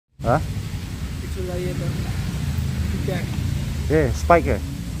Hả? Yeah, spike kìa.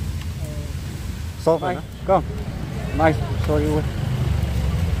 Soft rồi. Come. Nice. Show you.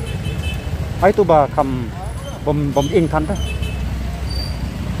 Ai tu ba cầm bom in thân đó.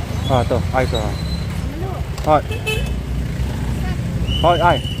 À tu, ai tu. Thôi. Thôi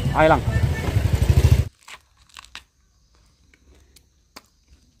ai lăng.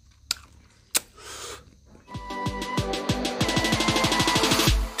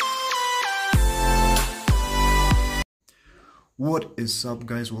 What is up,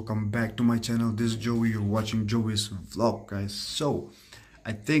 guys? Welcome back to my channel. This is Joey. You're watching Joey's vlog, guys. So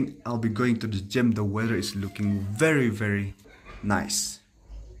I think I'll be going to the gym. The weather is looking very nice.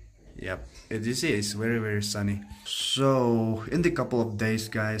 Yep, as you see, it's very sunny. So in the couple of days,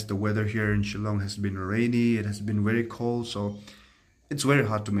 guys, the weather here in Shillong has been rainy. It has been very cold, so it's very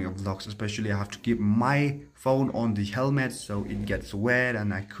hard to make vlogs. Especially I have to keep my phone on the helmet, so it gets wet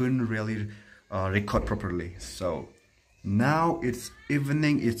and I couldn't really record properly. So now it's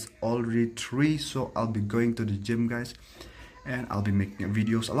evening, it's already 3, so I'll be going to the gym, guys, and I'll be making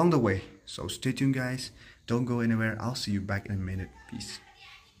videos along the way. So stay tuned, guys. Don't go anywhere. I'll see you back in a minute. Peace.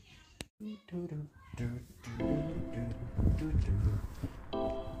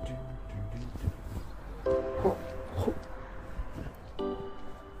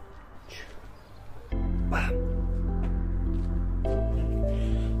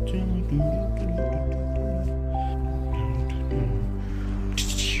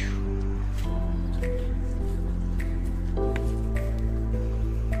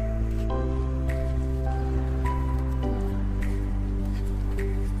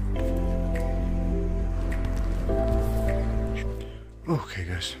 Okay,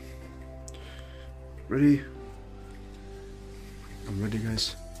 guys, ready? I'm ready,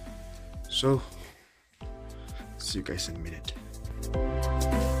 guys. So see you guys in a minute.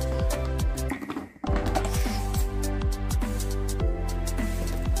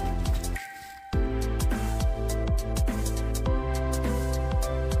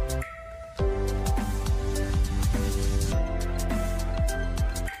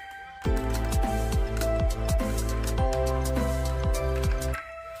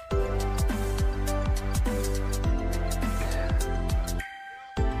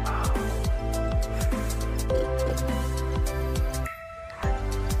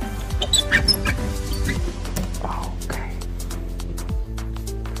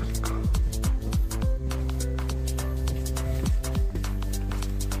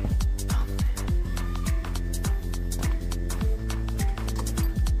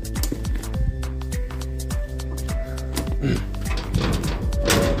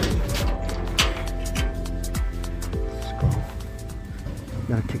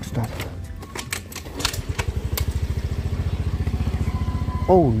 Gotta kickstart.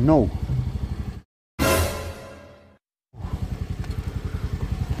 Oh no!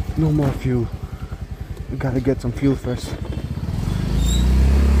 No more fuel. We gotta get some fuel first.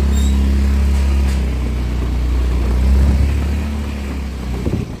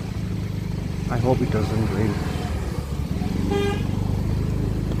 I hope it doesn't rain.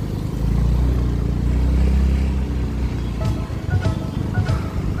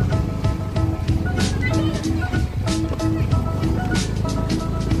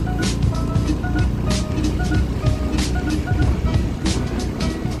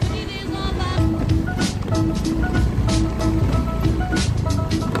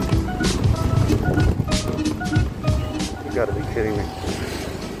 You gotta be kidding me.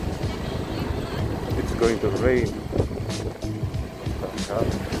 It's going to rain.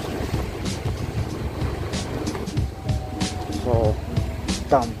 So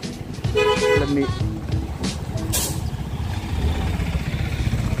dumb. Let me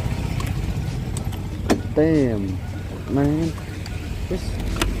damn, man. This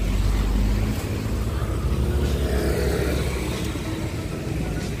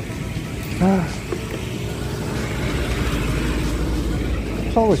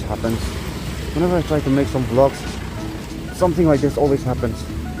This always happens. Whenever I try to make some vlogs, something like this always happens.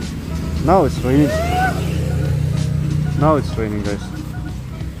 Now it's raining. Now it's raining, guys.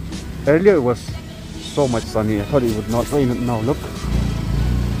 Earlier it was so much sunny. I thought it would not rain. Now look.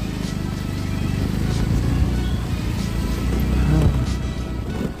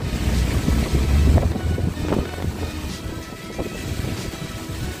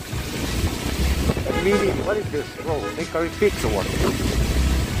 Really, what is this? Bro, they carry pigs or what?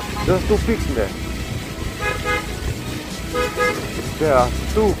 There's 2 pigs in there. There are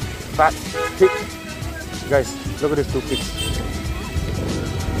 2 fat pigs. Guys, look at these 2 pigs.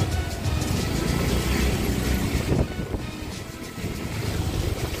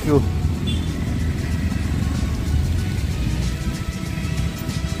 fuel.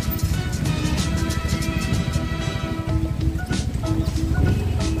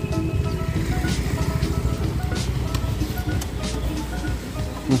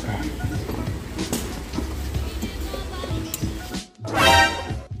 Okay.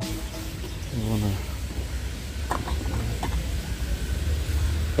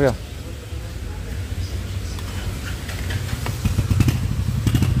 Oh yeah.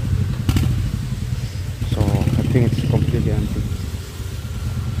 So I think it's completely empty.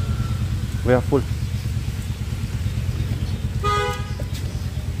 We are full.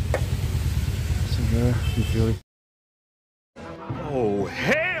 So here in Fury. Oh,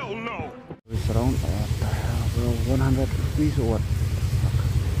 hell no! It's around what the hell, bro? 100 degrees or what?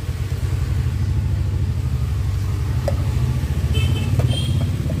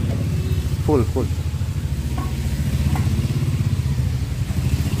 Full, full.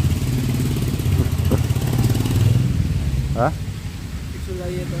 Hả?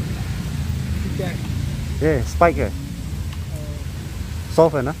 Yeah, spike kìa.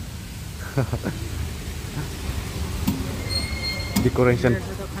 Soft rồi nó. Decoration.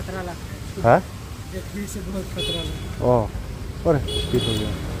 Hả? Oh, what is people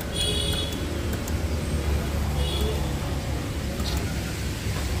here?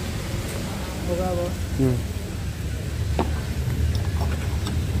 Hmm.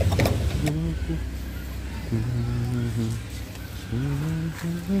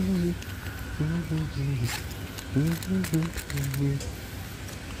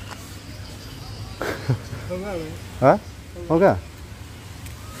 Hả? Ok.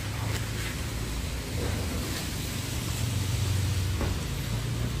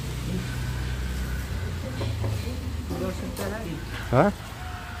 Hả?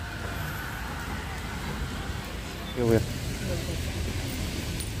 Yêu Việt.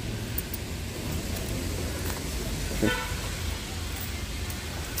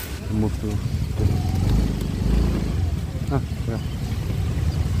 Move to. Yeah.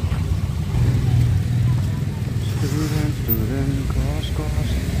 Student, cross.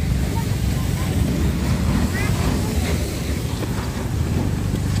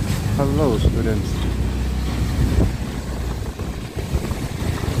 Hello, students.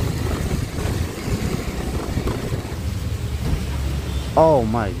 Oh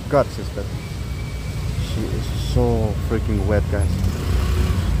my God, sister. She is so freaking wet, guys.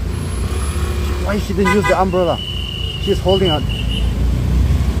 Why she didn't use the umbrella? She's holding on.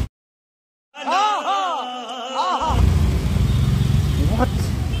 What?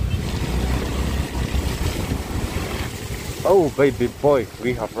 Oh baby boy,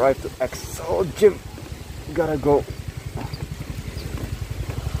 we have arrived to Excel Gym. Gotta go.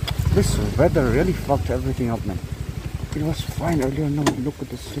 This weather really fucked everything up, man. It was fine earlier, now look at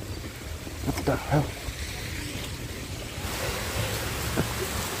this shit. What the hell?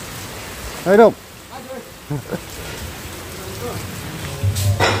 I don't.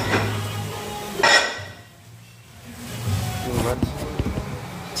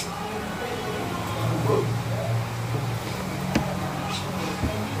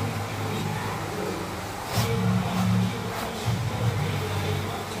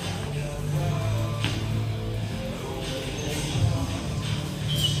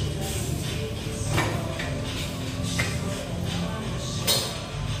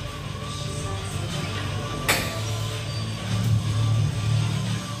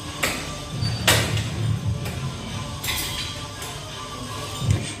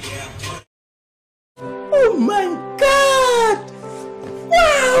 Oh my God!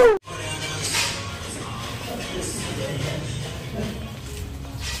 Wow!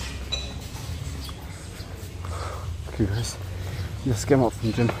 Okay guys, just came out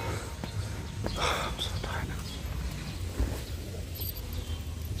from the gym. I'm so tired now.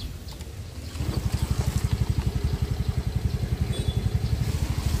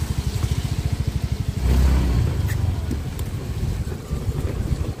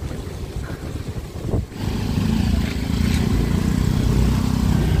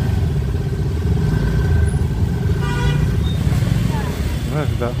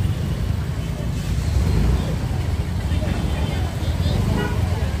 Where's that?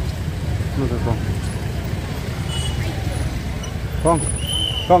 Look at con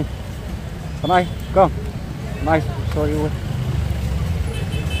này con này sorry ơi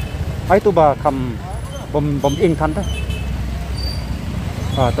ai tu bà cầm bom yên thanh thế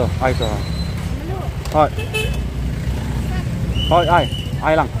tờ ai tờ thôi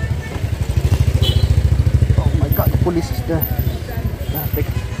ai lằng. Oh my God, the police is there. Take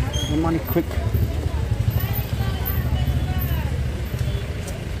the money quick.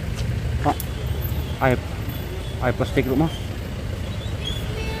 Ay plastic rumah.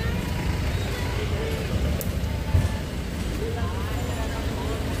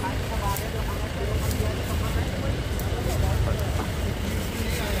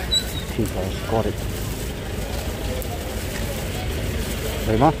 I think I got it.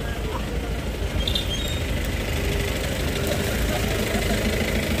 Lima.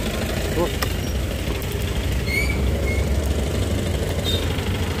 Good.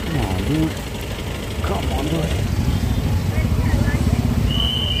 Come on, dude. Come on, dude.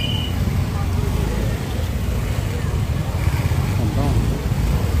 Come down.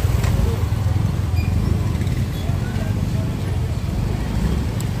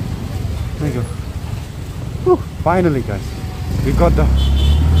 There you go. Whew, finally, guys, we got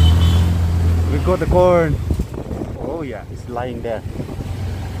the corn. Oh yeah, it's lying there.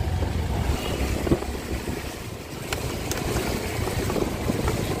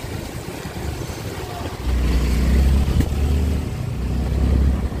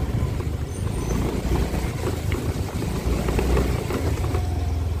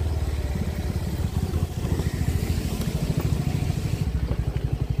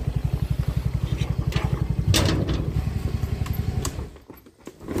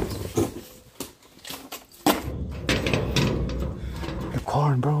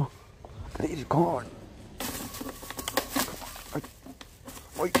 Corn, bro. I need corn.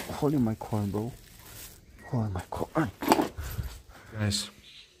 Wait, holding my corn, bro. Holding my corn. Guys,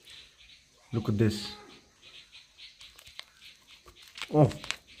 look at this. Oh.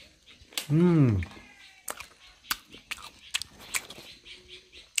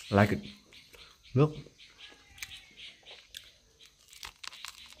 Like it. Look.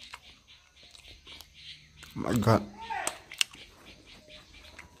 My God.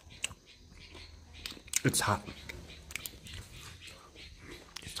 It's hot.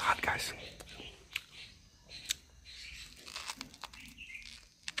 It's hot, guys.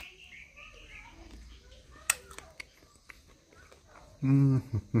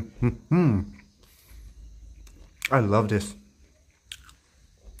 I love this.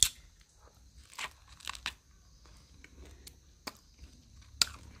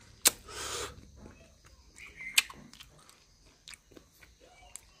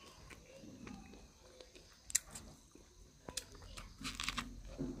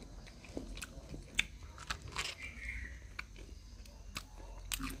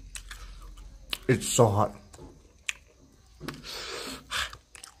 It's so hot.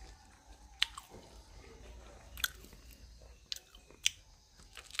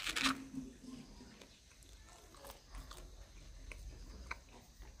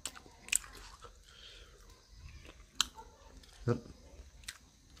 Yep.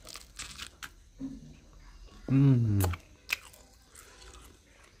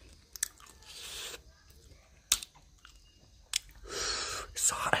 It's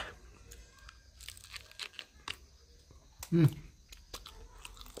hot.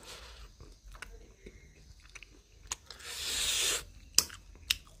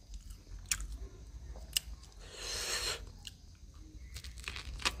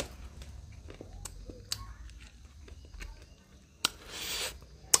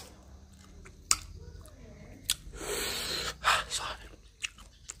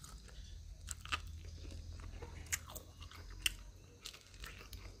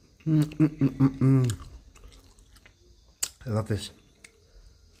 I love this.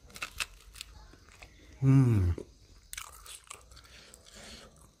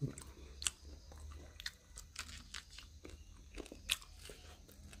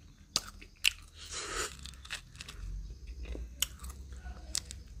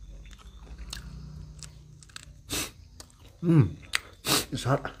 It's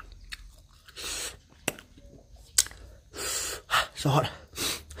hot. So hot.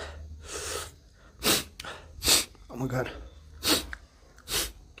 Oh my God.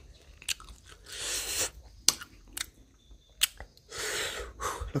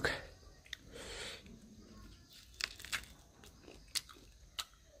 Look.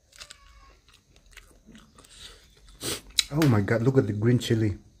 Oh my God, look at the green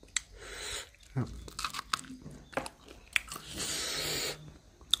chili.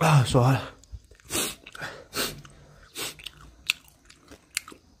 Ah, so hot. So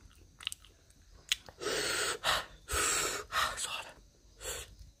hot.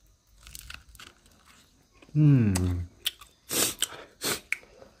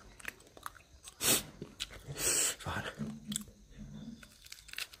 So hot.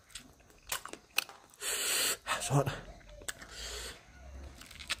 So hot.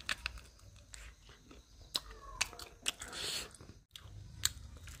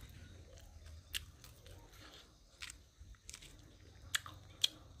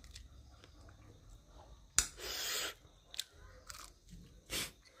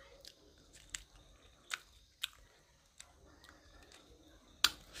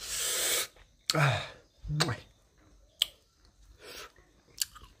 I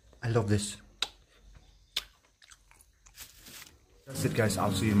love this. That's it, guys.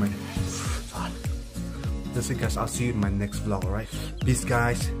 I'll see you in my next vlog. Alright, peace,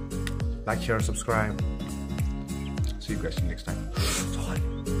 guys. Like, share, subscribe. See you guys next time.